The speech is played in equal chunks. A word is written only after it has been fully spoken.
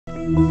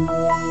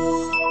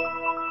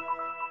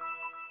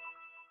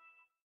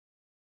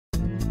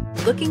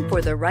Looking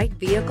for the right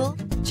vehicle?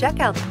 Check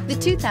out the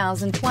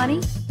 2020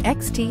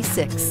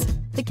 XT6.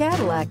 The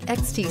Cadillac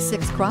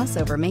XT6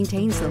 crossover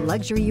maintains the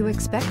luxury you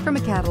expect from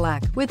a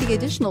Cadillac with the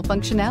additional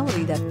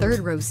functionality that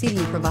third-row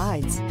seating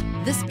provides.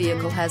 This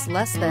vehicle has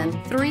less than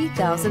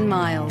 3,000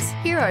 miles.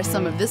 Here are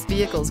some of this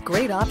vehicle's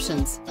great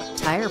options: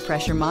 tire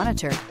pressure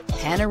monitor,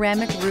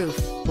 panoramic roof,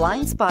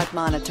 blind spot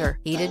monitor,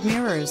 heated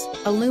mirrors,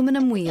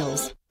 aluminum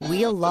wheels,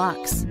 wheel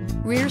locks,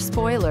 rear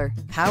spoiler,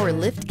 power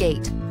lift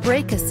gate,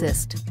 brake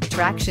assist,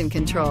 traction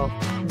control.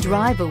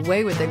 Drive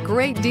away with a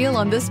great deal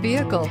on this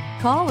vehicle.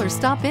 Call or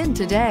stop in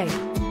today.